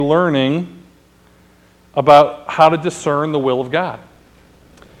learning about how to discern the will of God.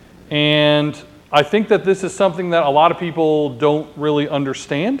 And I think that this is something that a lot of people don't really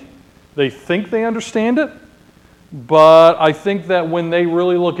understand. They think they understand it, but I think that when they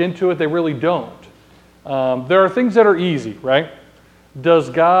really look into it, they really don't. There are things that are easy, right? Does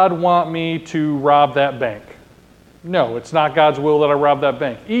God want me to rob that bank? No, it's not God's will that I rob that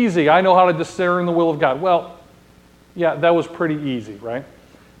bank. Easy, I know how to discern the will of God. Well, yeah, that was pretty easy, right?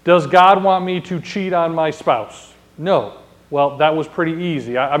 Does God want me to cheat on my spouse? No. Well, that was pretty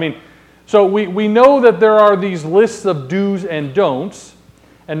easy. So we know that there are these lists of do's and don'ts,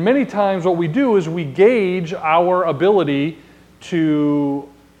 and many times what we do is we gauge our ability to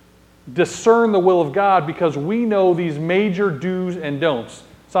discern the will of God because we know these major do's and don'ts.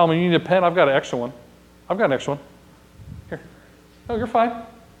 Solomon, you need a pen? I've got an extra one. I've got an extra one. Here. Oh, you're fine.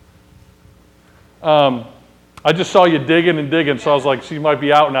 I just saw you digging and digging, so I was like, she might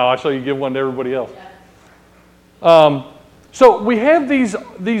be out now. I saw you give one to everybody else. So we have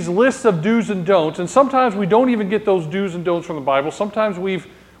these lists of do's and don'ts, and sometimes we don't even get those do's and don'ts from the Bible. Sometimes we've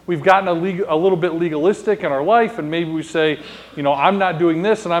gotten a little bit legalistic in our life, and maybe we say, I'm not doing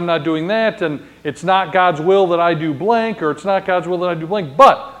this and I'm not doing that, and it's not God's will that I do blank, or it's not God's will that I do blank.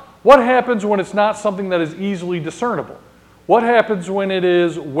 But what happens when it's not something that is easily discernible? What happens when it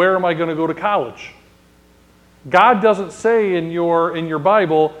is, where am I going to go to college? God doesn't say in your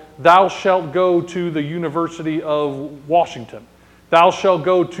Bible, thou shalt go to the University of Washington. Thou shalt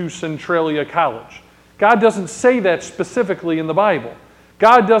go to Centralia College. God doesn't say that specifically in the Bible.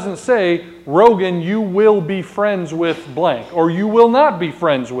 God doesn't say, Rogan, you will be friends with blank, or you will not be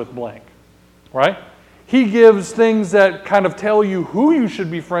friends with blank, right? He gives things that kind of tell you who you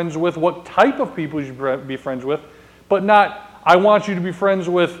should be friends with, what type of people you should be friends with, but not, I want you to be friends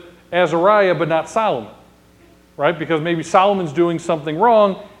with Azariah, but not Solomon. Right? Because maybe Solomon's doing something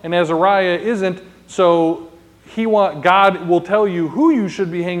wrong and Azariah isn't, so God will tell you who you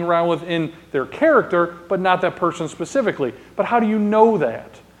should be hanging around with in their character, but not that person specifically. But how do you know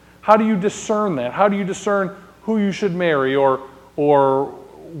that? How do you discern that? How do you discern who you should marry, or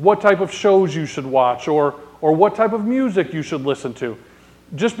what type of shows you should watch, or what type of music you should listen to?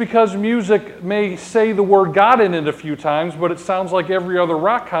 Just because music may say the word God in it a few times, but it sounds like every other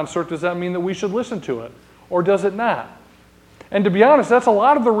rock concert, does that mean that we should listen to it? Or does it not? And to be honest, that's a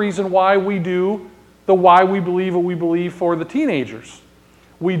lot of the reason why we do the why we believe what we believe for the teenagers.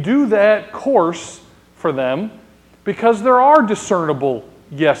 We do that course for them because there are discernible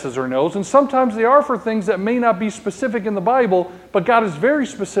yeses or nos, and sometimes they are for things that may not be specific in the Bible, but God is very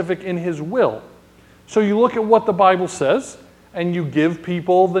specific in His will. So you look at what the Bible says, and you give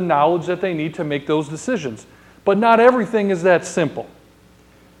people the knowledge that they need to make those decisions. But not everything is that simple.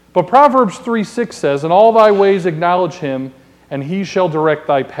 But Proverbs 3:6 says, in all thy ways acknowledge him, and he shall direct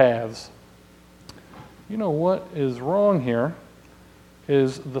thy paths. You know what is wrong here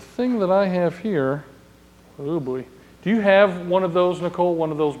is the thing that I have here. Oh boy. Do you have one of those, Nicole,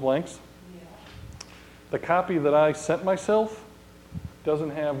 one of those blanks? Yeah. The copy that I sent myself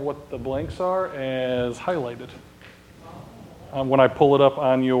doesn't have what the blanks are as highlighted when I pull it up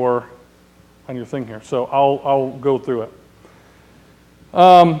on your thing here. So I'll go through it.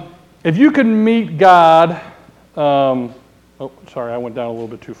 If you can meet God, I went down a little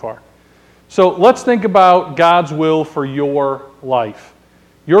bit too far. So let's think about God's will for your life.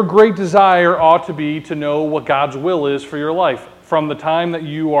 Your great desire ought to be to know what God's will is for your life, from the time that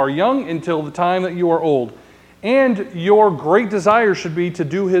you are young until the time that you are old. And your great desire should be to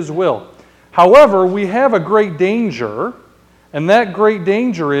do His will. However, we have a great danger, and that great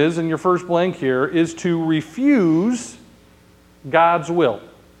danger is, in your first blank here, is to refuse God's will.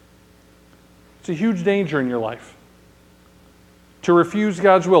 It's a huge danger in your life. To refuse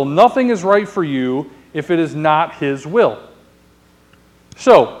God's will. Nothing is right for you if it is not His will.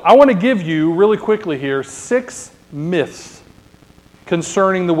 So, I want to give you, really quickly here, 6 myths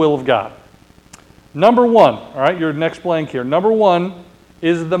concerning the will of God. Number 1, all right, your next blank here. Number 1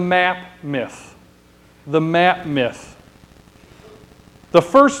 is the map myth. The map myth. The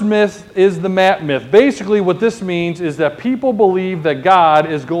first myth is the map myth. Basically, what this means is that people believe that God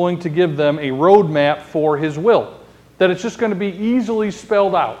is going to give them a roadmap for His will, that it's just going to be easily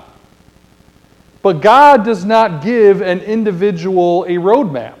spelled out. But God does not give an individual a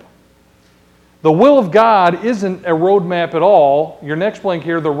roadmap. The will of God isn't a roadmap at all. Your next blank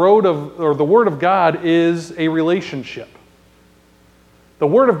here, the Word of God is a relationship. The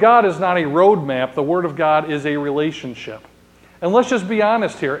Word of God is not a roadmap. The Word of God is a relationship. And let's just be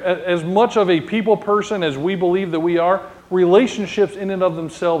honest here. As much of a people person as we believe that we are, relationships in and of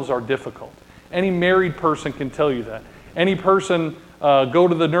themselves are difficult. Any married person can tell you that. Any person go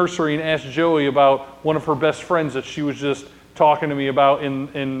to the nursery and ask Joey about one of her best friends that she was just talking to me about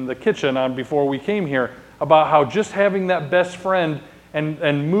in the kitchen before we came here, about how just having that best friend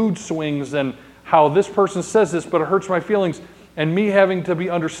and mood swings and how this person says this, but it hurts my feelings, and me having to be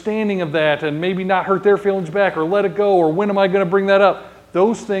understanding of that and maybe not hurt their feelings back or let it go, or when am I going to bring that up?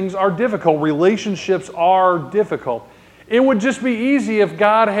 Those things are difficult. Relationships are difficult. It would just be easy if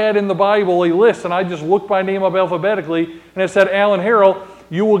God had in the Bible a list and I just looked by name up alphabetically and it said, Alan Harrell,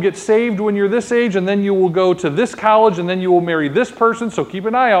 you will get saved when you're this age, and then you will go to this college, and then you will marry this person, so keep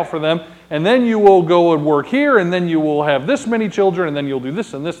an eye out for them, and then you will go and work here, and then you will have this many children, and then you'll do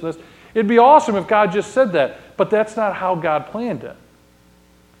this and this and this. It'd be awesome if God just said that, but that's not how God planned it.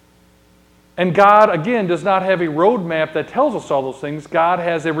 And God, again, does not have a roadmap that tells us all those things. God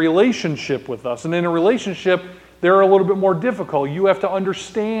has a relationship with us, and in a relationship, they're a little bit more difficult. You have to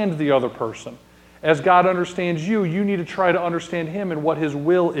understand the other person. As God understands you, you need to try to understand Him and what His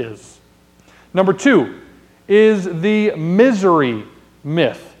will is. Number 2 is the misery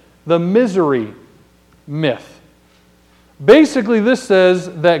myth. The misery myth. Basically, this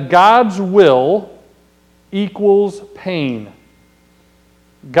says that God's will equals pain.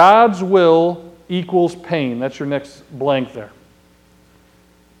 God's will equals pain. That's your next blank there.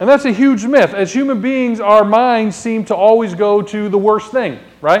 And that's a huge myth. As human beings, our minds seem to always go to the worst thing,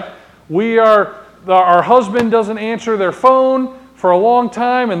 right? Our husband doesn't answer their phone for a long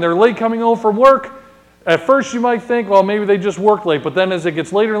time and they're late coming home from work. At first you might think, well, maybe they just worked late. But then as it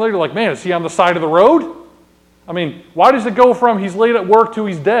gets later and later, like, man, is he on the side of the road? I mean, why does it go from he's late at work to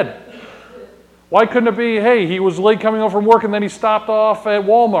he's dead? Why couldn't it be, hey, he was late coming home from work and then he stopped off at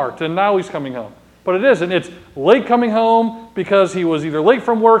Walmart and now he's coming home? But it isn't. It's late coming home because he was either late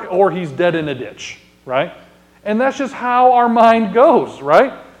from work or he's dead in a ditch, right? And that's just how our mind goes,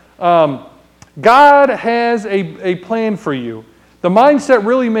 right? God has a plan for you. The mindset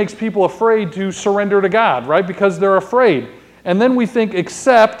really makes people afraid to surrender to God, right? Because they're afraid. And then we think,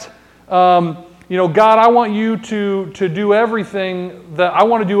 except, God, I want you to do everything I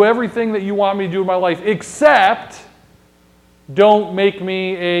want to do everything that you want me to do in my life, except don't make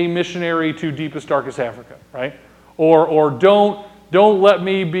me a missionary to deepest, darkest Africa, right? Or don't let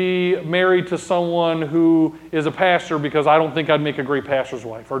me be married to someone who is a pastor because I don't think I'd make a great pastor's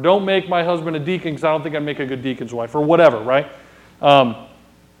wife. Or don't make my husband a deacon because I don't think I'd make a good deacon's wife. Or whatever, right?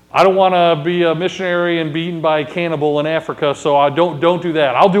 I don't want to be a missionary and be eaten by a cannibal in Africa, so I don't do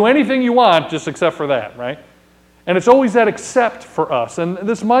that. I'll do anything you want, just except for that, right? And it's always that except for us. And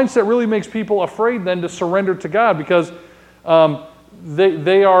this mindset really makes people afraid then to surrender to God because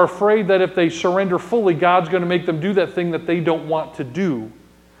they are afraid that if they surrender fully, God's going to make them do that thing that they don't want to do.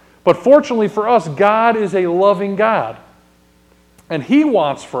 But fortunately for us, God is a loving God. And He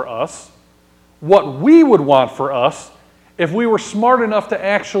wants for us what we would want for us if we were smart enough to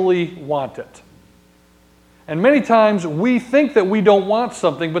actually want it. And many times we think that we don't want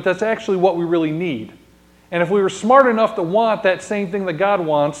something, but that's actually what we really need. And if we were smart enough to want that same thing that God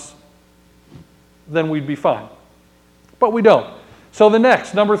wants, then we'd be fine. But we don't. So the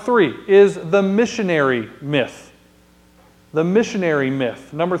next, number 3, is the missionary myth. The missionary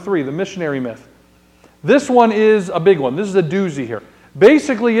myth. Number 3, the missionary myth. This one is a big one. This is a doozy here.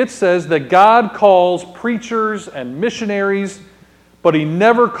 Basically, it says that God calls preachers and missionaries, but He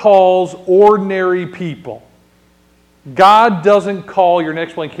never calls ordinary people. God doesn't call, your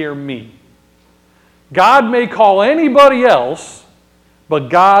next blank here, me. God may call anybody else, but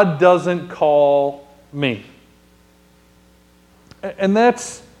God doesn't call me. And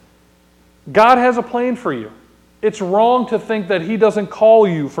that's, God has a plan for you. It's wrong to think that He doesn't call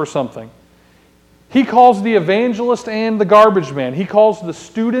you for something. He calls the evangelist and the garbage man. He calls the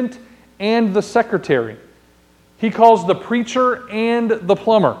student and the secretary. He calls the preacher and the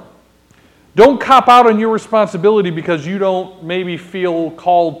plumber. Don't cop out on your responsibility because you don't maybe feel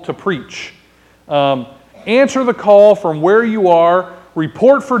called to preach. Answer the call from where you are.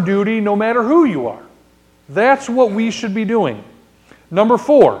 Report for duty no matter who you are. That's what we should be doing. Number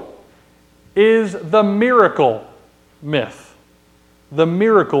 4 is the miracle myth. The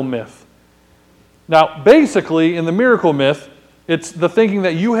miracle myth. Now, basically, in the miracle myth, it's the thinking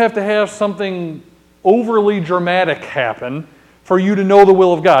that you have to have something overly dramatic happen for you to know the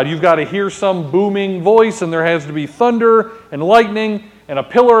will of God. You've got to hear some booming voice, and there has to be thunder and lightning and a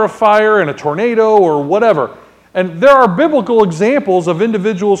pillar of fire and a tornado or whatever. And there are biblical examples of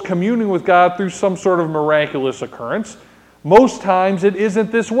individuals communing with God through some sort of miraculous occurrence. Most times it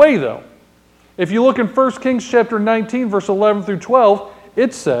isn't this way, though. If you look in 1 Kings chapter 19, verse 11 through 12,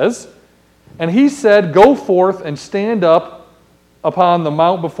 it says, "And he said, Go forth and stand up upon the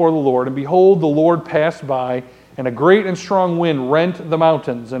mount before the Lord. And behold, the Lord passed by, And a great and strong wind rent the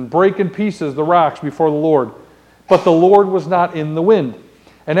mountains and brake in pieces the rocks before the Lord. But the Lord was not in the wind.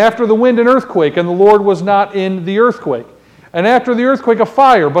 And after the wind, an earthquake, and the Lord was not in the earthquake. And after the earthquake, a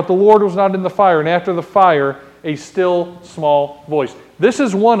fire, but the Lord was not in the fire. And after the fire, a still small voice. This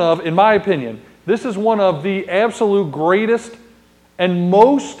is one of, in my opinion, this is one of the absolute greatest and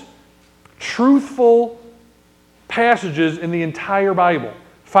most truthful passages in the entire Bible,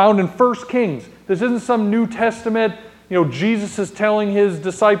 found in 1 Kings. This isn't some New Testament, Jesus is telling his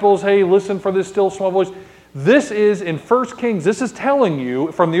disciples, hey, listen for this still small voice. This is in 1 Kings. This is telling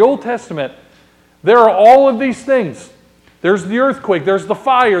you from the Old Testament, there are all of these things. There's the earthquake, there's the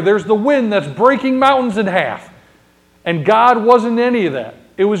fire, there's the wind that's breaking mountains in half. And God wasn't any of that.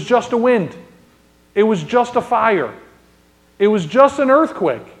 It was just a wind. It was just a fire. It was just an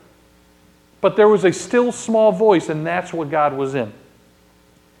earthquake. But there was a still small voice, and that's what God was in.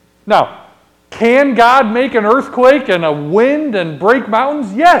 Now, can God make an earthquake and a wind and break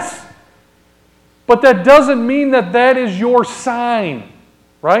mountains? Yes. But that doesn't mean that that is your sign,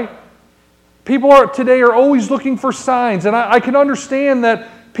 right? People today are always looking for signs, and I can understand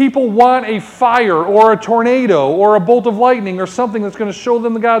that people want a fire or a tornado or a bolt of lightning or something that's going to show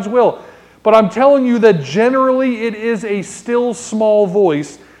them God's will. But I'm telling you that generally it is a still small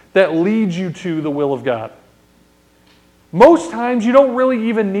voice that leads you to the will of God. Most times you don't really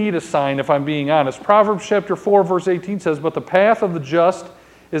even need a sign, if I'm being honest. Proverbs chapter 4, verse 18 says, "But the path of the just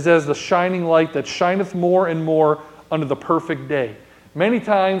is as the shining light that shineth more and more unto the perfect day." Many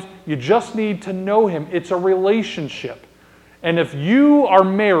times you just need to know Him. It's a relationship. And if you are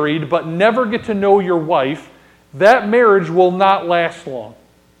married but never get to know your wife, that marriage will not last long.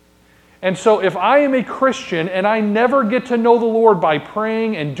 And so if I am a Christian and I never get to know the Lord by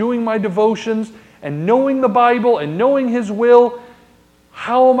praying and doing my devotions and knowing the Bible and knowing His will,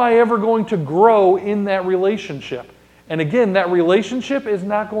 how am I ever going to grow in that relationship? And again, that relationship is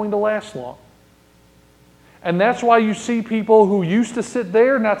not going to last long. And that's why you see people who used to sit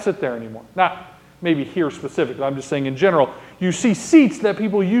there, not sit there anymore. Not maybe here specifically, I'm just saying in general. You see seats that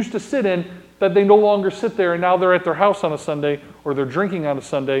people used to sit in that they no longer sit there, and now they're at their house on a Sunday, or they're drinking on a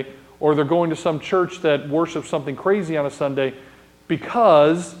Sunday, or they're going to some church that worships something crazy on a Sunday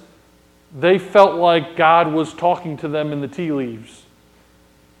because they felt like God was talking to them in the tea leaves.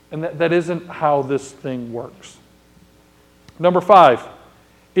 And that isn't how this thing works. Number 5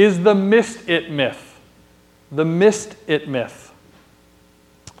 is the missed it myth. The missed it myth.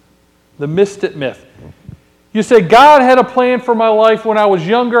 The missed it myth. You say, God had a plan for my life when I was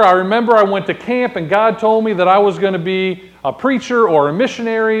younger. I remember I went to camp and God told me that I was going to be a preacher or a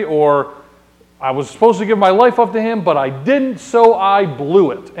missionary, or I was supposed to give my life up to Him, but I didn't, so I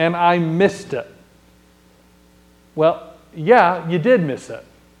blew it and I missed it. Well, yeah, you did miss it.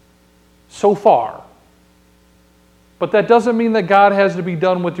 So far. But that doesn't mean that God has to be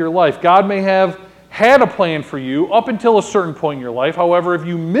done with your life. God may have had a plan for you up until a certain point in your life. However, if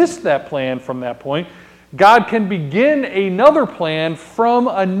you miss that plan from that point, God can begin another plan from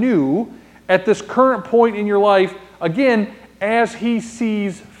anew at this current point in your life, again, as He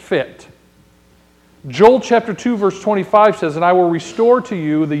sees fit. Joel chapter 2, verse 25 says, "And I will restore to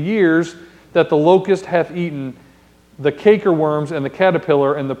you the years that the locust hath eaten, the cankerworms and the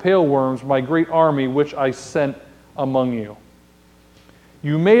caterpillar and the pale worms, my great army which I sent among you."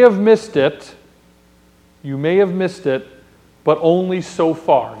 You may have missed it. You may have missed it, but only so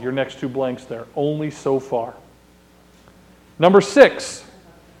far. Your next two blanks there. Only so far. Number 6.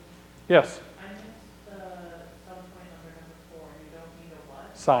 Yes? I missed the subpoint under number 4. You don't need a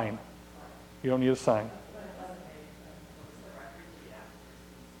what? Sign. You don't need a sign.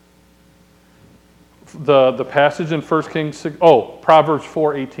 The passage in 1 Kings 6. Oh, Proverbs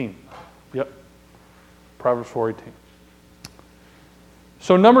 4:18. Yep. Proverbs 4:18.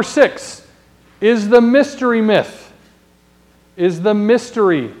 So number 6 is the mystery myth. Is the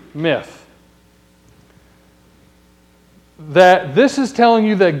mystery myth. That this is telling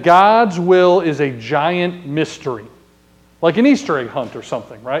you that God's will is a giant mystery. Like an Easter egg hunt or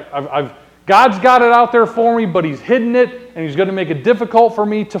something, right? God's got it out there for me, but He's hidden it, and He's going to make it difficult for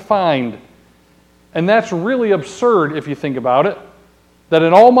me to find. And that's really absurd if you think about it. That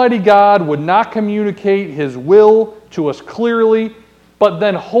an almighty God would not communicate His will to us clearly, but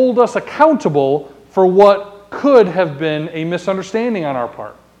then hold us accountable for what could have been a misunderstanding on our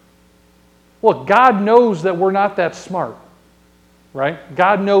part. Look, God knows that we're not that smart, right?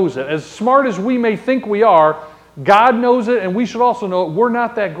 God knows it. As smart as we may think we are, God knows it, and we should also know it. We're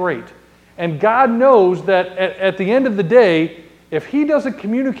not that great. And God knows that at the end of the day, if He doesn't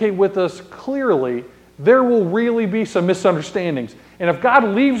communicate with us clearly, there will really be some misunderstandings. And if God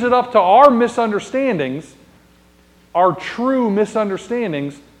leaves it up to our misunderstandings, are true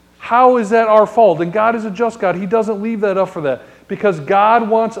misunderstandings, how is that our fault? And God is a just God. He doesn't leave that up for that. Because God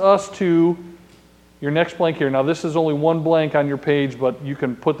wants us to, your next blank here, now this is only one blank on your page, but you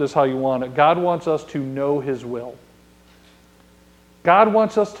can put this how you want it. God wants us to know His will. God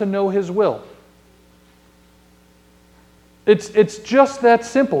wants us to know His will. It's just that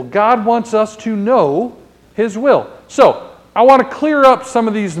simple. God wants us to know His will. So, I want to clear up some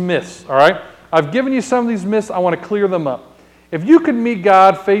of these myths, all right? I've given you some of these myths. I want to clear them up. If you could meet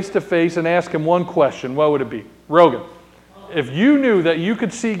God face to face and ask Him one question, what would it be? Rogan, if you knew that you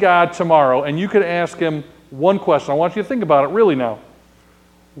could see God tomorrow and you could ask Him one question, I want you to think about it really now.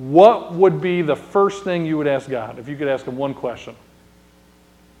 What would be the first thing you would ask God if you could ask Him one question?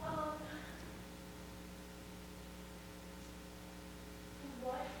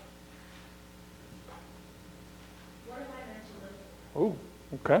 What am I meant to live for? Oh,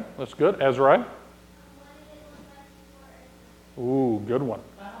 okay, that's good. Ezra? Ooh, good one.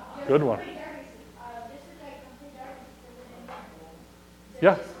 Good one.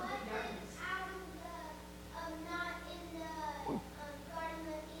 Yeah.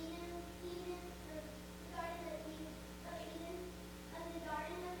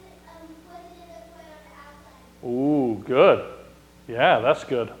 Ooh, good. Yeah, that's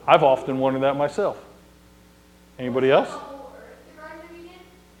good. I've often wondered that myself. Anybody else?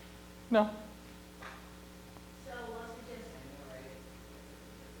 No.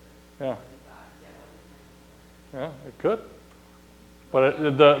 Yeah. Yeah, it could.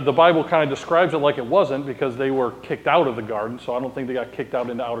 But the Bible kind of describes it like it wasn't because they were kicked out of the garden, so I don't think they got kicked out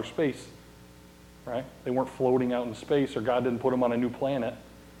into outer space. Right? They weren't floating out in space, or God didn't put them on a new planet.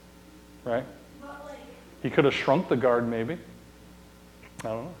 Right? He could have shrunk the garden, maybe. I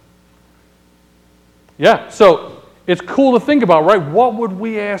don't know. Yeah, so it's cool to think about, right? What would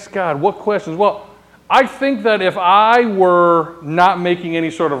we ask God? What questions? Well, I think that if I were not making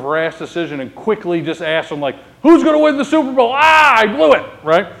any sort of rash decision and quickly just asked Him, like, who's going to win the Super Bowl? I blew it,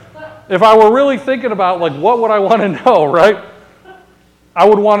 right? If I were really thinking about, like, what would I want to know, right? I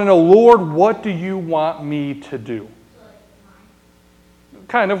would want to know, Lord, what do you want me to do?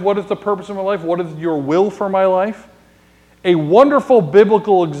 Kind of, what is the purpose of my life? What is your will for my life? A wonderful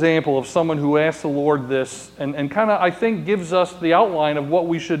biblical example of someone who asked the Lord this and kind of, I think, gives us the outline of what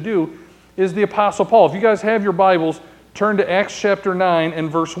we should do is the Apostle Paul. If you guys have your Bibles, turn to Acts chapter 9 and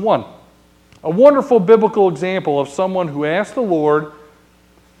verse 1. A wonderful biblical example of someone who asked the Lord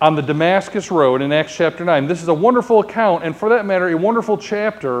on the Damascus Road in Acts chapter 9. This is a wonderful account, and for that matter, a wonderful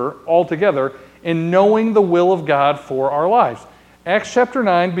chapter altogether in knowing the will of God for our lives. Acts chapter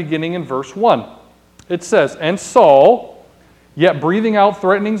 9, beginning in verse 1. It says, And Saul, yet breathing out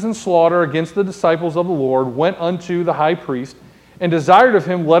threatenings and slaughter against the disciples of the Lord, went unto the high priest, and desired of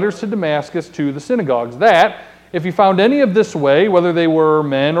him letters to Damascus to the synagogues, that, if he found any of this way, whether they were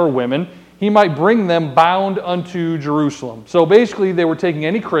men or women, he might bring them bound unto Jerusalem. So basically, they were taking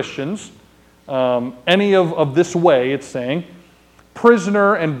any Christians, any of this way, it's saying,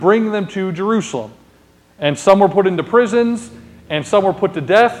 prisoner and bring them to Jerusalem. And some were put into prisons, and some were put to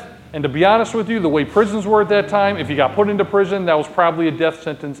death. And to be honest with you, the way prisons were at that time, if you got put into prison, that was probably a death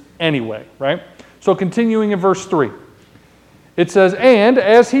sentence anyway, right? So continuing in verse 3. It says, And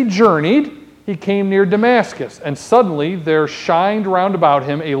as he journeyed, he came near Damascus, and suddenly there shined round about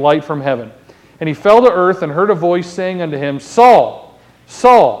him a light from heaven. And he fell to earth and heard a voice saying unto him, Saul,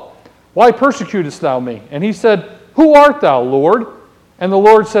 Saul, why persecutest thou me? And he said, Who art thou, Lord? And the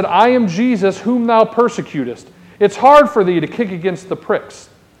Lord said, I am Jesus, whom thou persecutest. It's hard for thee to kick against the pricks.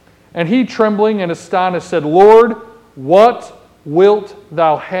 And he, trembling and astonished, said, Lord, what wilt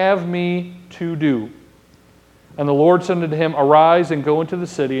thou have me to do? And the Lord said unto him, Arise and go into the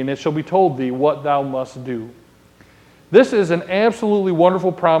city, and it shall be told thee what thou must do. This is an absolutely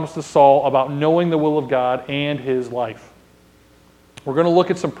wonderful promise to Saul about knowing the will of God and his life. We're going to look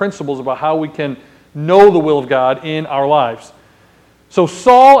at some principles about how we can know the will of God in our lives. So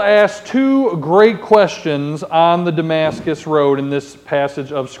Saul asked two great questions on the Damascus Road in this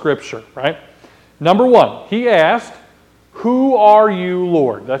passage of Scripture, right? Number one, he asked, Who are you,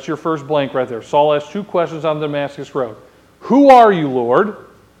 Lord? That's your first blank right there. Saul asked two questions on the Damascus Road. Who are you, Lord?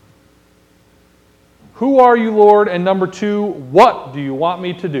 Who are you, Lord? And number two, what do you want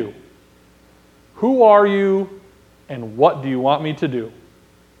me to do? Who are you, and what do you want me to do?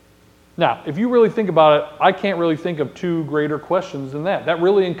 Now, if you really think about it, I can't really think of two greater questions than that. That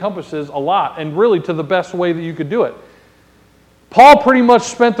really encompasses a lot, and really to the best way that you could do it. Paul pretty much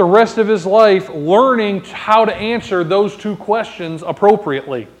spent the rest of his life learning how to answer those two questions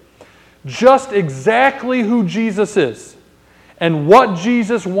appropriately. Just exactly who Jesus is and what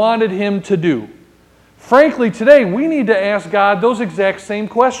Jesus wanted him to do. Frankly, today we need to ask God those exact same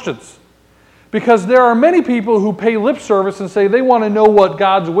questions. Because there are many people who pay lip service and say they want to know what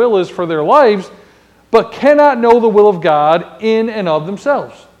God's will is for their lives, but cannot know the will of God in and of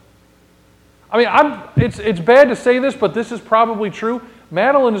themselves. I mean, it's bad to say this, but this is probably true.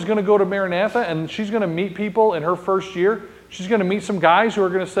 Madeline is going to go to Maranatha, and she's going to meet people in her first year. She's going to meet some guys who are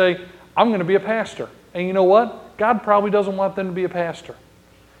going to say, I'm going to be a pastor. And you know what? God probably doesn't want them to be a pastor.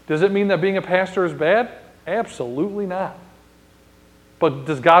 Does it mean that being a pastor is bad? Absolutely not. But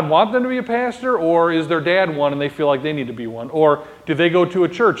does God want them to be a pastor, or is their dad one and they feel like they need to be one? Or do they go to a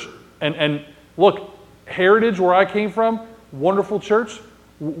church? And look, Heritage, where I came from, wonderful church,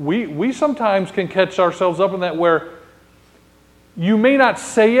 we sometimes can catch ourselves up in that where you may not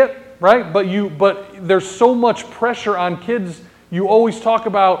say it, right? But there's so much pressure on kids. You always talk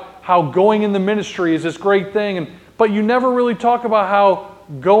about how going in the ministry is this great thing, but you never really talk about how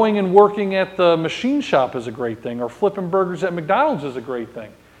going and working at the machine shop is a great thing, or flipping burgers at McDonald's is a great thing.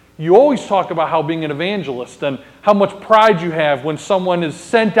 You always talk about how being an evangelist and how much pride you have when someone is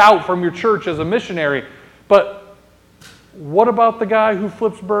sent out from your church as a missionary. But what about the guy who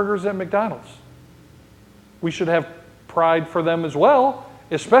flips burgers at McDonald's? We should have pride for them as well,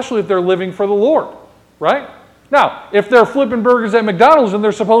 especially if they're living for the Lord, right? Now, if they're flipping burgers at McDonald's and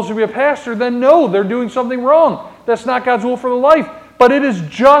they're supposed to be a pastor, then no, they're doing something wrong. That's not God's will for their life. But it is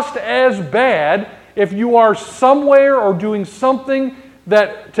just as bad if you are somewhere or doing something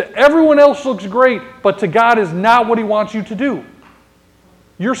that to everyone else looks great, but to God is not what He wants you to do.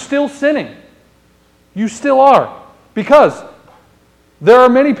 You're still sinning. You still are. Because there are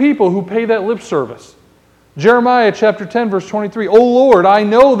many people who pay that lip service. Jeremiah chapter 10, verse 23, O Lord, I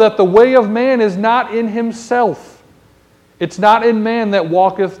know that the way of man is not in himself. It's not in man that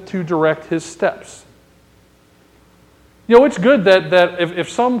walketh to direct his steps. You know, it's good that if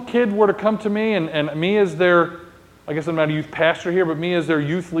some kid were to come to me and me as their, I guess I'm not a youth pastor here, but me as their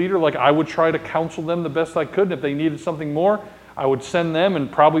youth leader, like I would try to counsel them the best I could. And if they needed something more, I would send them and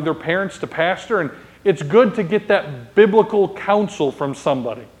probably their parents to pastor. And it's good to get that biblical counsel from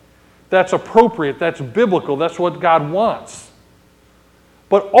somebody. That's appropriate, that's biblical, that's what God wants.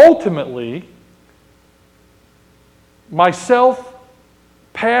 But ultimately, myself,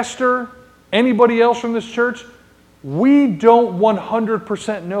 pastor, anybody else from this church, we don't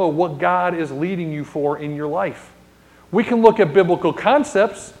 100% know what God is leading you for in your life. We can look at biblical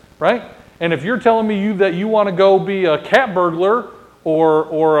concepts, right? And if you're telling me that you want to go be a cat burglar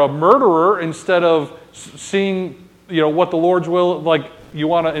or a murderer instead of seeing, what the Lord's will, like you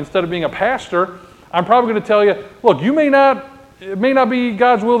want to, instead of being a pastor, I'm probably going to tell you, look, it may not be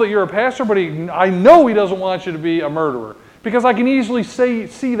God's will that you're a pastor, but I know He doesn't want you to be a murderer. Because I can easily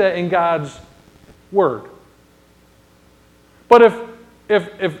see that in God's Word. But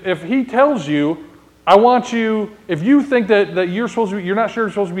if He tells you, I want you, if you think that you're not sure you're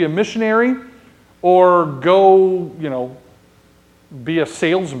supposed to be a missionary or go, be a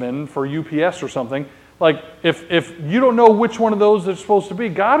salesman for UPS or something, like if you don't know which one of those it's supposed to be,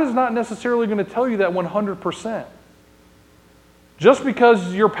 God is not necessarily going to tell you that 100%. Just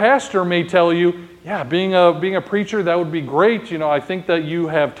because your pastor may tell you, yeah, being a preacher, that would be great, I think that you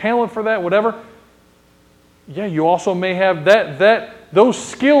have talent for that, whatever. Yeah, you also may have those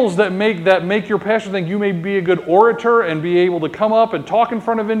skills that make your pastor think you may be a good orator and be able to come up and talk in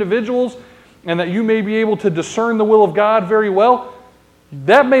front of individuals, and that you may be able to discern the will of God very well.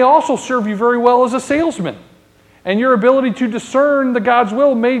 That may also serve you very well as a salesman. And your ability to discern the God's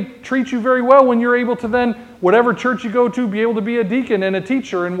will may treat you very well when you're able to then, whatever church you go to, be able to be a deacon and a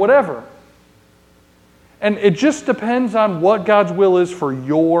teacher and whatever. And it just depends on what God's will is for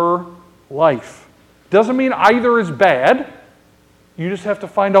your life. Doesn't mean either is bad. You just have to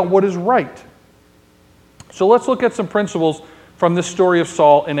find out what is right. So let's look at some principles from this story of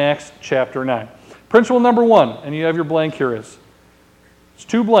Saul in Acts chapter 9. Principle number 1, and you have your blank here is. It's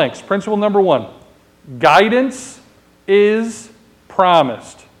 2 blanks. Principle number 1, guidance is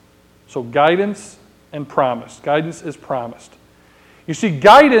promised. So guidance and promised. Guidance is promised. You see,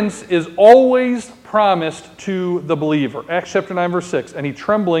 guidance is always promised to the believer. Acts chapter 9, verse 6. And he,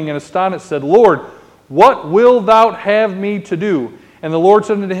 trembling and astonished, said, Lord, what wilt thou have me to do? And the Lord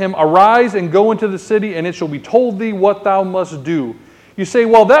said unto him, Arise and go into the city, and it shall be told thee what thou must do. You say,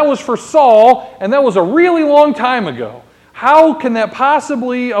 well, that was for Saul, and that was a really long time ago. How can that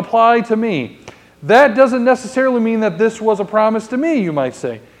possibly apply to me? That doesn't necessarily mean that this was a promise to me, you might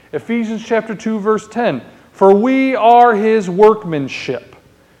say. Ephesians chapter 2, verse 10. For we are His workmanship,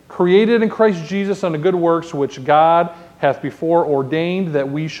 created in Christ Jesus unto good works, which God hath before ordained that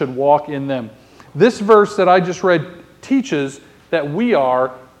we should walk in them. This verse that I just read teaches that we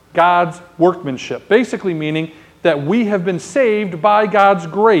are God's workmanship. Basically meaning that we have been saved by God's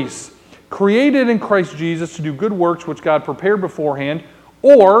grace, created in Christ Jesus to do good works which God prepared beforehand,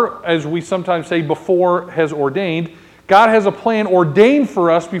 or, as we sometimes say, before has ordained. God has a plan ordained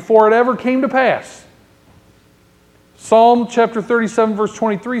for us before it ever came to pass. Psalm chapter 37, verse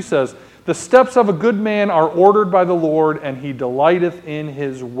 23 says, "The steps of a good man are ordered by the Lord, and he delighteth in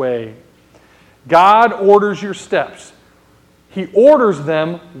his way." God orders your steps. He orders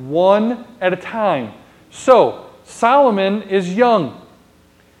them one at a time. So, Solomon is young.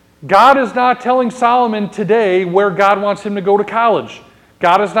 God is not telling Solomon today where God wants him to go to college.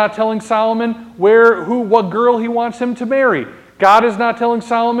 God is not telling Solomon what girl he wants him to marry. God is not telling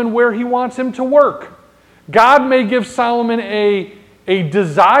Solomon where he wants him to work. God may give Solomon a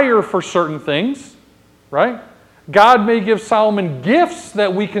desire for certain things, right? God may give Solomon gifts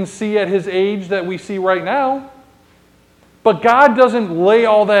that we can see at his age that we see right now. But God doesn't lay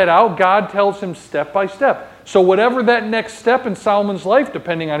all that out. God tells him step by step. So whatever that next step in Solomon's life,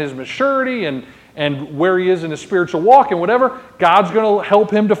 depending on his maturity and where he is in his spiritual walk and whatever, God's going to help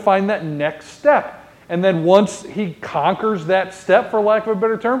him to find that next step. And then once he conquers that step, for lack of a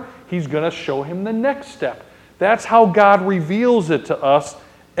better term, he's going to show him the next step. That's how God reveals it to us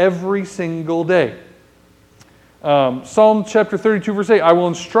every single day. Psalm chapter 32, verse 8, "I will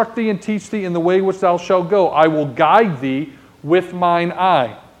instruct thee and teach thee in the way which thou shalt go. I will guide thee with mine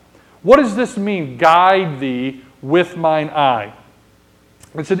eye." What does this mean, guide thee with mine eye?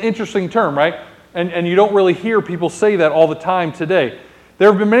 It's an interesting term, right? And you don't really hear people say that all the time today. There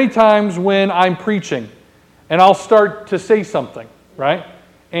have been many times when I'm preaching and I'll start to say something, right?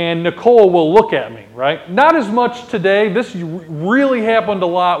 And Nicole will look at me, right? Not as much today. This really happened a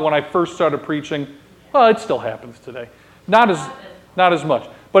lot when I first started preaching. Well, it still happens today. Not as much.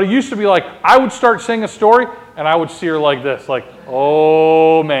 But it used to be like, I would start saying a story, and I would see her like this, like,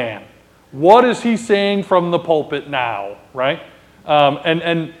 oh man, what is he saying from the pulpit now, right?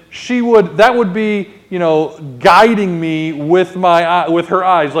 And that would be, guiding me with her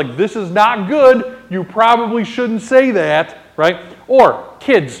eyes, like, this is not good, you probably shouldn't say that, right? Or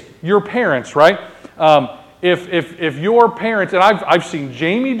kids, your parents, right? If your parents, and I've seen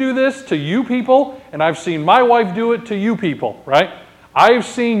Jamie do this to you people, and I've seen my wife do it to you people, right? I've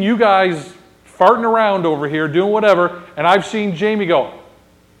seen you guys farting around over here, doing whatever, and I've seen Jamie go,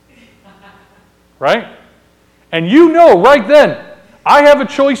 right? And right then, I have a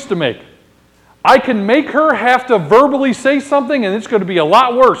choice to make. I can make her have to verbally say something, and it's going to be a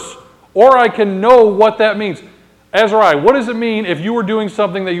lot worse, or I can know what that means. Azariah, what does it mean if you were doing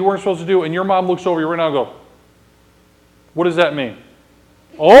something that you weren't supposed to do, and your mom looks over you right now and goes, what does that mean?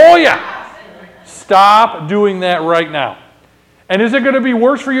 Oh, yeah. Stop doing that right now. And is it going to be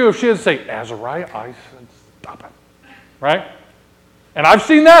worse for you if she has to say, Azariah, I said stop it. Right? And I've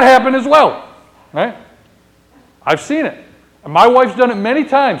seen that happen as well. Right? I've seen it. And my wife's done it many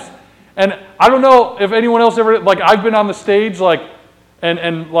times. And I don't know if anyone else ever, like I've been on the stage,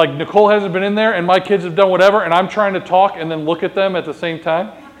 and like Nicole hasn't been in there, and my kids have done whatever, and I'm trying to talk and then look at them at the same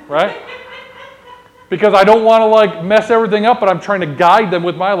time. Right? Because I don't want to mess everything up, but I'm trying to guide them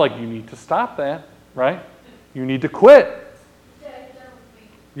with my you need to stop that, right? You need to quit.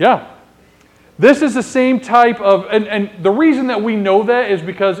 Yeah. This is the same type of, and the reason that we know that is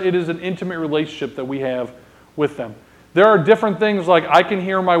because it is an intimate relationship that we have with them. There are different things like I can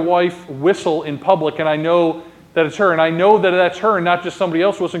hear my wife whistle in public and I know that it's her, and I know that that's her and not just somebody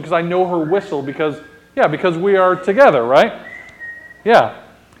else whistling because I know her whistle because we are together, right? Yeah.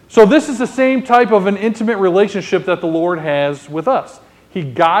 So this is the same type of an intimate relationship that the Lord has with us. He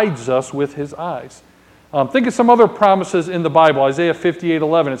guides us with his eyes. Think of some other promises in the Bible. Isaiah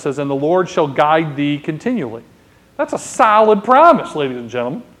 58:11, it says, "And the Lord shall guide thee continually." That's a solid promise, ladies and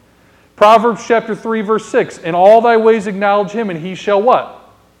gentlemen. Proverbs chapter 3, verse 6, "In all thy ways acknowledge him, and he shall" what?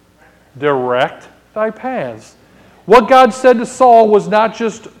 Direct thy paths. What God said to Saul was not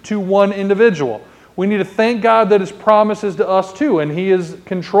just to one individual. We need to thank God that his promise is to us too, and he is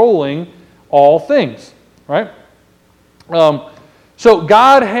controlling all things, right? So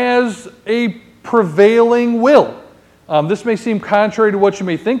God has a prevailing will. This may seem contrary to what you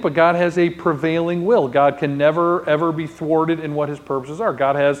may think, but God has a prevailing will. God can never, ever be thwarted in what his purposes are.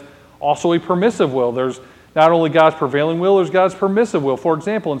 God has also a permissive will. There's not only God's prevailing will, there's God's permissive will. For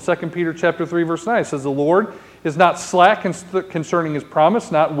example, in 2 Peter chapter 3, verse 9, it says, "The Lord is not slack concerning his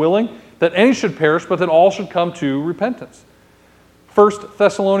promise, not willing that any should perish, but that all should come to repentance." 1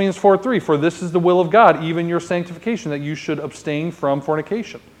 Thessalonians 4:3, "For this is the will of God, even your sanctification, that you should abstain from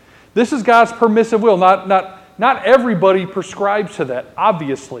fornication." This is God's permissive will. Not everybody prescribes to that,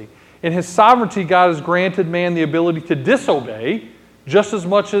 obviously. In his sovereignty, God has granted man the ability to disobey, just as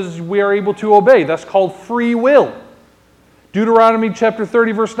much as we are able to obey. That's called free will. Deuteronomy chapter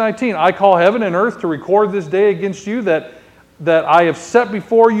 30, verse 19. I call heaven and earth to record this day against you that I have set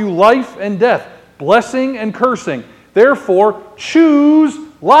before you life and death, blessing and cursing. Therefore, choose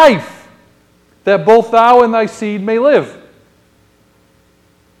life, that both thou and thy seed may live.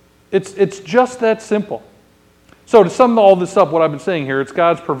 It's just that simple. So to sum all this up, what I've been saying here, it's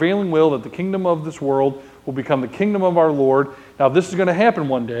God's prevailing will that the kingdom of this world will become the kingdom of our Lord. Now, this is going to happen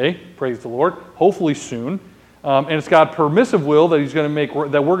one day, praise the Lord, hopefully soon. And it's God's permissive will that He's going to make,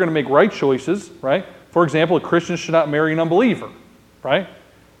 that we're going to make right choices, right? For example, a Christian should not marry an unbeliever, right?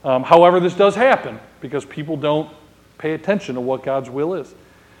 However, this does happen because people don't pay attention to what God's will is.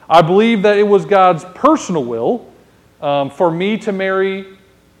 I believe that it was God's personal will for me to marry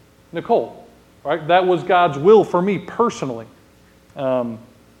Nicole, right? That was God's will for me personally. All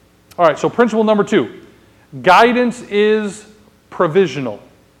right, so principle number 2. Guidance is provisional.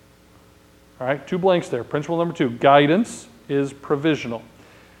 All right, 2 blanks there. Principle number 2. Guidance is provisional.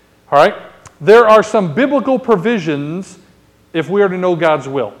 All right, there are some biblical provisions if we are to know God's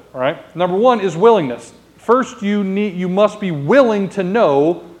will. All right, number 1 is willingness. First, you must be willing to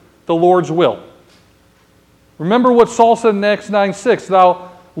know the Lord's will. Remember what Saul said in Acts 9:6.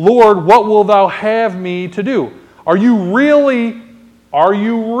 Thou, Lord, what will thou have me to do? Are you really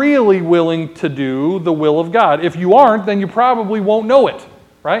willing to do the will of God? If you aren't, then you probably won't know it,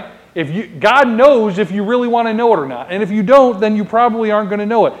 right? God knows if you really want to know it or not. And if you don't, then you probably aren't going to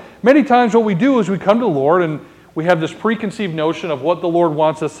know it. Many times what we do is we come to the Lord and we have this preconceived notion of what the Lord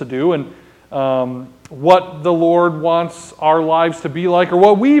wants us to do and what the Lord wants our lives to be like or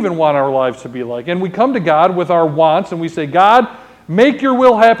what we even want our lives to be like. And we come to God with our wants and we say, God, make your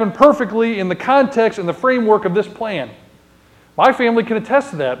will happen perfectly in the context and the framework of this plan. My family can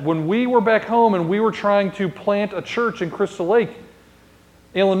attest to that. When we were back home and we were trying to plant a church in Crystal Lake,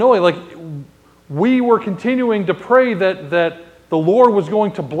 Illinois, we were continuing to pray that the Lord was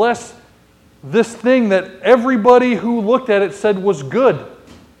going to bless this thing that everybody who looked at it said was good.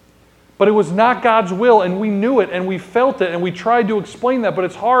 But it was not God's will, and we knew it, and we felt it, and we tried to explain that, but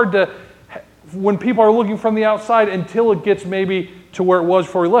it's hard to, when people are looking from the outside until it gets maybe to where it was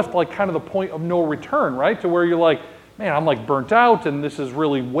before we left, like kind of the point of no return, right? To where you're like, man, I'm like burnt out, and this is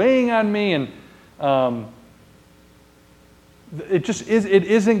really weighing on me, and it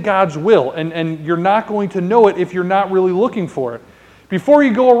isn't God's will, and you're not going to know it if you're not really looking for it. Before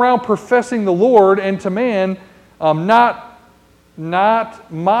you go around professing the Lord and to man, not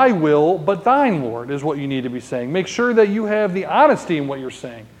my will, but thine, Lord, is what you need to be saying. Make sure that you have the honesty in what you're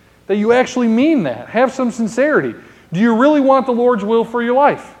saying, that you actually mean that. Have some sincerity. Do you really want the Lord's will for your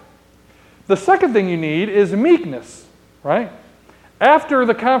life? The second thing you need is meekness, right? After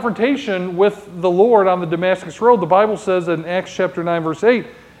the confrontation with the Lord on the Damascus Road, the Bible says in Acts chapter 9, verse 8,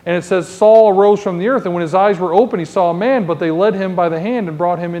 and it says, Saul arose from the earth, and when his eyes were open, he saw a man, but they led him by the hand and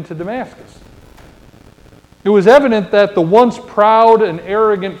brought him into Damascus. It was evident that the once proud and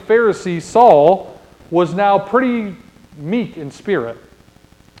arrogant Pharisee Saul was now pretty meek in spirit.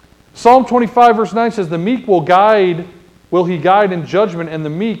 Psalm 25, verse 9 says, the meek will he guide in judgment, and the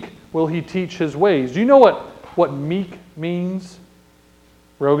meek will he teach his ways. Do you know what meek means,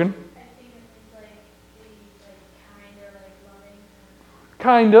 Rogan? I think it means kind of loving.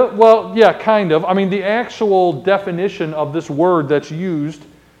 Kind of. Well, yeah, kind of. I mean, the actual definition of this word that's used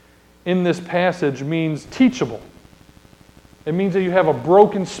in this passage means teachable. It means that you have a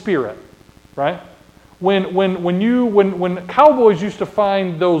broken spirit, right? When cowboys used to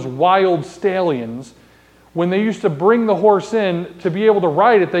find those wild stallions, when they used to bring the horse in to be able to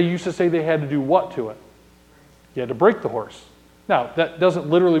ride it, they used to say they had to do what to it? You had to break the horse. Now, that doesn't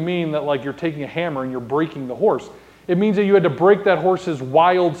literally mean that like you're taking a hammer and you're breaking the horse. It means that you had to break that horse's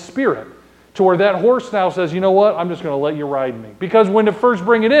wild spirit to where that horse now says, you know what, I'm just going to let you ride me. Because when they first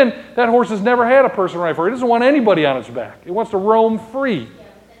bring it in, that horse has never had a person ride for it. It doesn't want anybody on its back. It wants to roam free.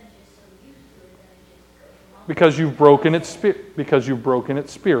 Because you've broken its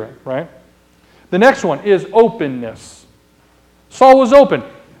spirit, right? The next one is openness. Saul was open.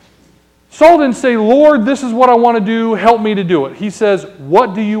 Saul didn't say, Lord, this is what I want to do, help me to do it. He says,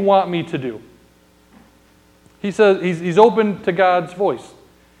 what do you want me to do? He says he's open to God's voice.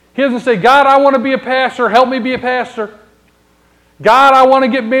 He doesn't say, God, I want to be a pastor, help me be a pastor. God, I want to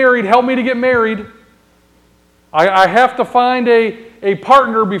get married, help me to get married. I have to find a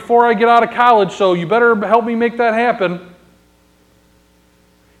partner before I get out of college, so you better help me make that happen.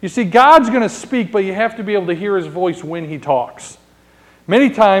 You see, God's going to speak, but you have to be able to hear His voice when He talks. Many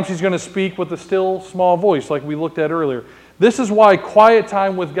times He's going to speak with a still, small voice, like we looked at earlier. This is why quiet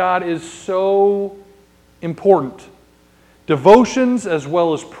time with God is so important. Devotions as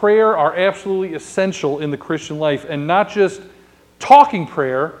well as prayer are absolutely essential in the Christian life, and not just talking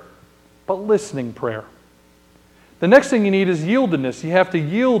prayer, but listening prayer. The next thing you need is yieldedness. You have to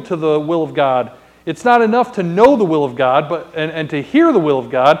yield to the will of God. It's not enough to know the will of God and to hear the will of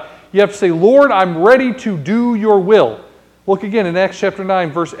God. You have to say, Lord, I'm ready to do your will. Look again in Acts chapter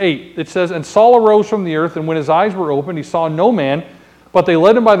 9, verse 8. It says, And Saul arose from the earth, and when his eyes were opened, he saw no man, but they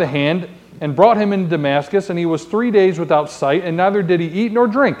led him by the hand and brought him into Damascus, and he was 3 days without sight, and neither did he eat nor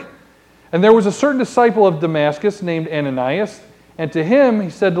drink. And there was a certain disciple of Damascus named Ananias, and to him he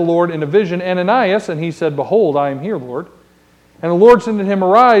said the Lord in a vision, Ananias, and he said, Behold, I am here, Lord. And the Lord said to him,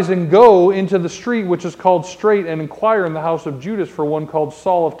 Arise and go into the street which is called Straight, and inquire in the house of Judas for one called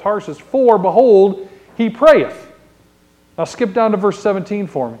Saul of Tarsus, for, behold, he prayeth. Now skip down to verse 17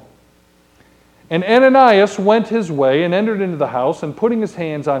 for me. And Ananias went his way and entered into the house, and putting his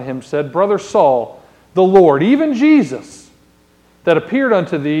hands on him said, Brother Saul, the Lord, even Jesus, that appeared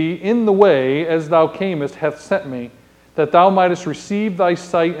unto thee in the way as thou camest, hath sent me, that thou mightest receive thy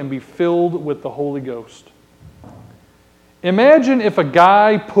sight and be filled with the Holy Ghost. Imagine if a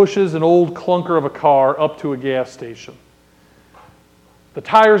guy pushes an old clunker of a car up to a gas station. The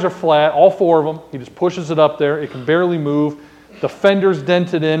tires are flat, all four of them. He just pushes it up there. It can barely move. The fender's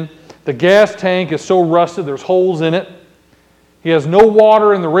dented in. The gas tank is so rusted, there's holes in it. He has no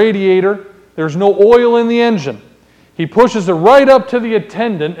water in the radiator. There's no oil in the engine. He pushes it right up to the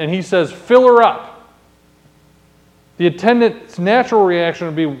attendant and he says, fill her up. The attendant's natural reaction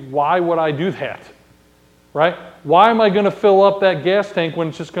would be, why would I do that? Right? Why am I going to fill up that gas tank when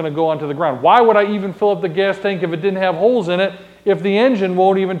it's just going to go onto the ground? Why would I even fill up the gas tank if it didn't have holes in it, if the engine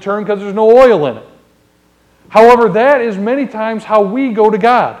won't even turn because there's no oil in it? However, that is many times how we go to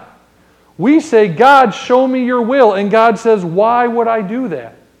God. We say, God, show me your will. And God says, why would I do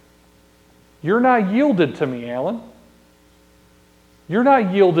that? You're not yielded to me, Alan. You're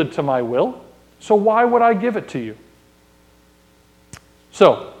not yielded to my will. So why would I give it to you?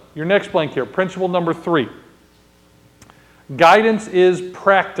 So, your next blank here, principle number 3. Guidance is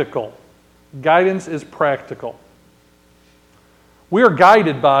practical. Guidance is practical. We are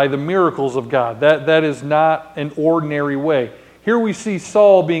guided by the miracles of God. That is not an ordinary way. Here we see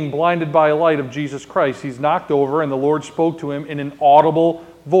Saul being blinded by a light of Jesus Christ. He's knocked over and the Lord spoke to him in an audible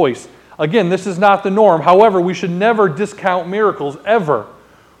voice. Again, this is not the norm. However, we should never discount miracles, ever.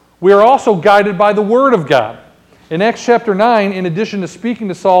 We are also guided by the Word of God. In Acts chapter 9, in addition to speaking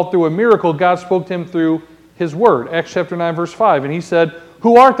to Saul through a miracle, God spoke to him through His Word. Acts chapter 9, verse 5. And he said,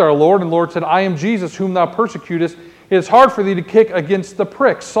 Who art thou, Lord? And the Lord said, I am Jesus, whom thou persecutest. It is hard for thee to kick against the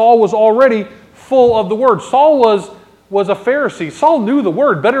pricks. Saul was already full of the Word. Saul was a Pharisee. Saul knew the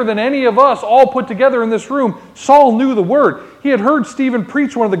Word better than any of us all put together in this room. Saul knew the Word. He had heard Stephen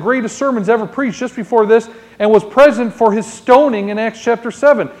preach one of the greatest sermons ever preached just before this and was present for his stoning in Acts chapter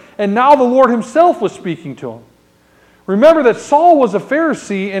 7. And now the Lord Himself was speaking to him. Remember that Saul was a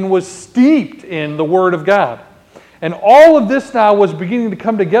Pharisee and was steeped in the Word of God. And all of this now was beginning to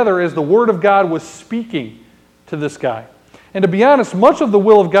come together as the Word of God was speaking to this guy. And to be honest, much of the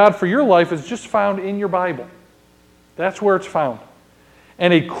will of God for your life is just found in your Bible. That's where it's found.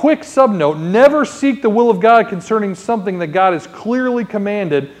 And a quick subnote, never seek the will of God concerning something that God has clearly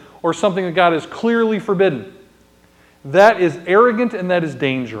commanded or something that God has clearly forbidden. That is arrogant and that is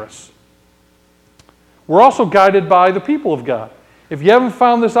dangerous. We're also guided by the people of God. If you haven't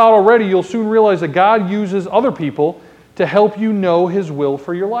found this out already, you'll soon realize that God uses other people to help you know His will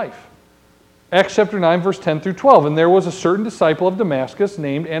for your life. Acts chapter 9, verse 10 through 12. And there was a certain disciple of Damascus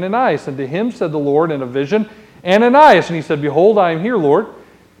named Ananias, and to him said the Lord in a vision, Ananias. And he said, Behold, I am here, Lord.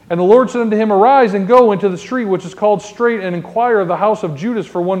 And the Lord said unto him, Arise and go into the street which is called Straight, and inquire of the house of Judas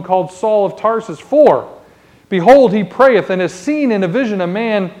for one called Saul of Tarsus. For, behold, he prayeth, and has seen in a vision a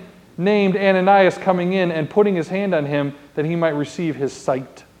man named Ananias coming in and putting his hand on him that he might receive his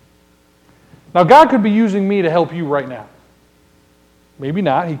sight. Now, God could be using me to help you right now. Maybe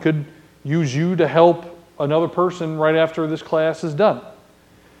not. He could use you to help another person right after this class is done.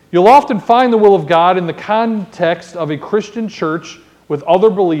 You'll often find the will of God in the context of a Christian church with other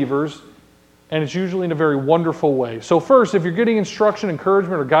believers, and it's usually in a very wonderful way. So first, if you're getting instruction,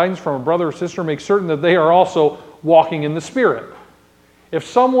 encouragement, or guidance from a brother or sister, make certain that they are also walking in the Spirit. If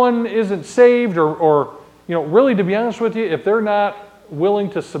someone isn't saved or really to be honest with you, if they're not willing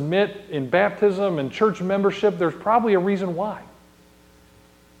to submit in baptism and church membership, there's probably a reason why.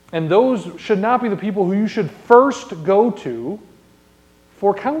 And those should not be the people who you should first go to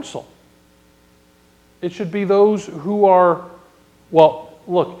for counsel. It should be those who are,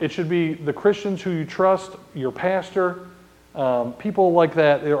 it should be the Christians who you trust, your pastor, people like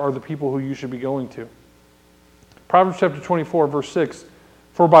that are the people who you should be going to. Proverbs chapter 24, verse 6,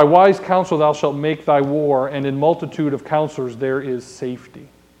 for by wise counsel thou shalt make thy war, and in multitude of counselors there is safety.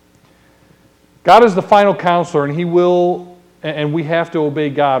 God is the final counselor, and He will, and we have to obey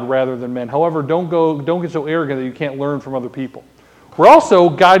God rather than men. However, don't get so arrogant that you can't learn from other people. We're also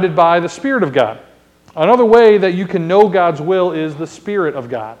guided by the Spirit of God. Another way that you can know God's will is the Spirit of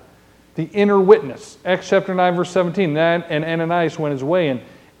God, the inner witness. Acts chapter 9, verse 17, and Ananias went his way and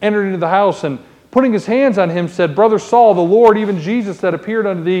entered into the house, and putting his hands on him, said, Brother Saul, the Lord, even Jesus that appeared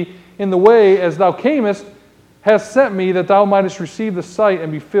unto thee in the way as thou camest, has sent me that thou mightest receive the sight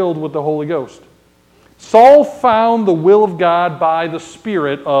and be filled with the Holy Ghost. Saul found the will of God by the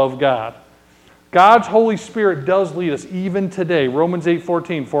Spirit of God. God's Holy Spirit does lead us even today. Romans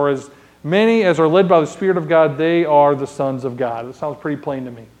 8:14, for as many as are led by the Spirit of God, they are the sons of God. That sounds pretty plain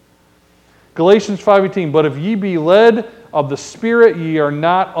to me. Galatians 5:18, but if ye be led of the Spirit, ye are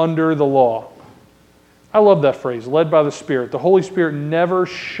not under the law. I love that phrase, led by the Spirit. The Holy Spirit never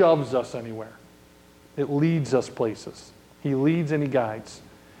shoves us anywhere. It leads us places. He leads and He guides.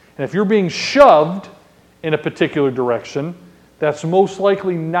 And if you're being shoved in a particular direction, that's most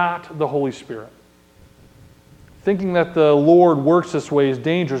likely not the Holy Spirit. Thinking that the Lord works this way is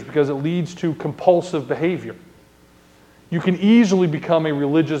dangerous because it leads to compulsive behavior. You can easily become a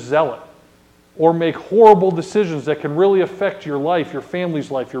religious zealot or make horrible decisions that can really affect your life, your family's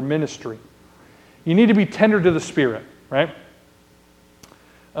life, your ministry. You need to be tender to the Spirit, right?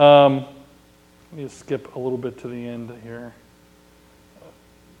 Let me just skip a little bit to the end here.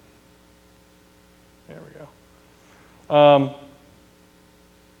 There we go.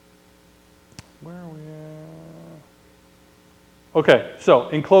 Where are we at? Okay, so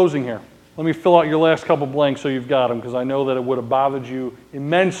in closing here, let me fill out your last couple blanks so you've got them, because I know that it would have bothered you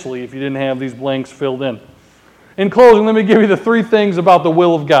immensely if you didn't have these blanks filled in. In closing, let me give you the three things about the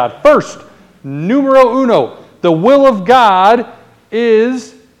will of God. First, numero uno, the will of God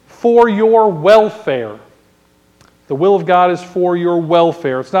is for your welfare. The will of God is for your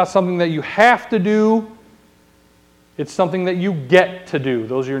welfare. It's not something that you have to do. It's something that you get to do.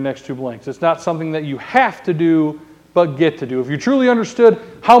 Those are your next two blanks. It's not something that you have to do, but get to do. If you truly understood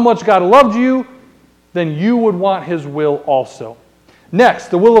how much God loved you, then you would want His will also. Next,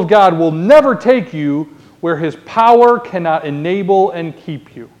 the will of God will never take you where His power cannot enable and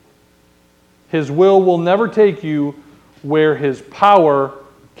keep you. His will never take you where His power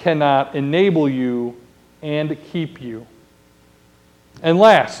cannot enable you and keep you. And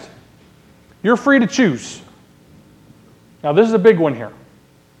last, you're free to choose. Now, this is a big one here.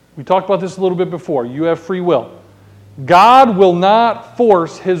 We talked about this a little bit before. You have free will. God will not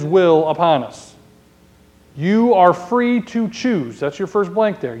force His will upon us. You are free to choose. That's your first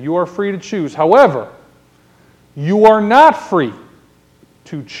blank there. You are free to choose. However, you are not free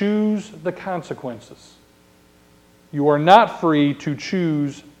to choose the consequences. You are not free to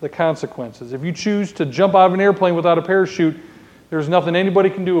choose the consequences. If you choose to jump out of an airplane without a parachute, there's nothing anybody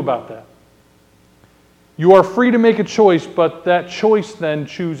can do about that. You are free to make a choice, but that choice then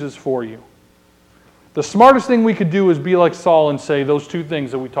chooses for you. The smartest thing we could do is be like Saul and say those two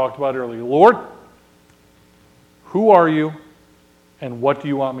things that we talked about earlier. Lord, who are you and what do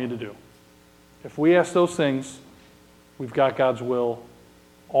you want me to do? If we ask those things, we've got God's will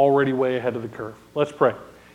already way ahead of the curve. Let's pray.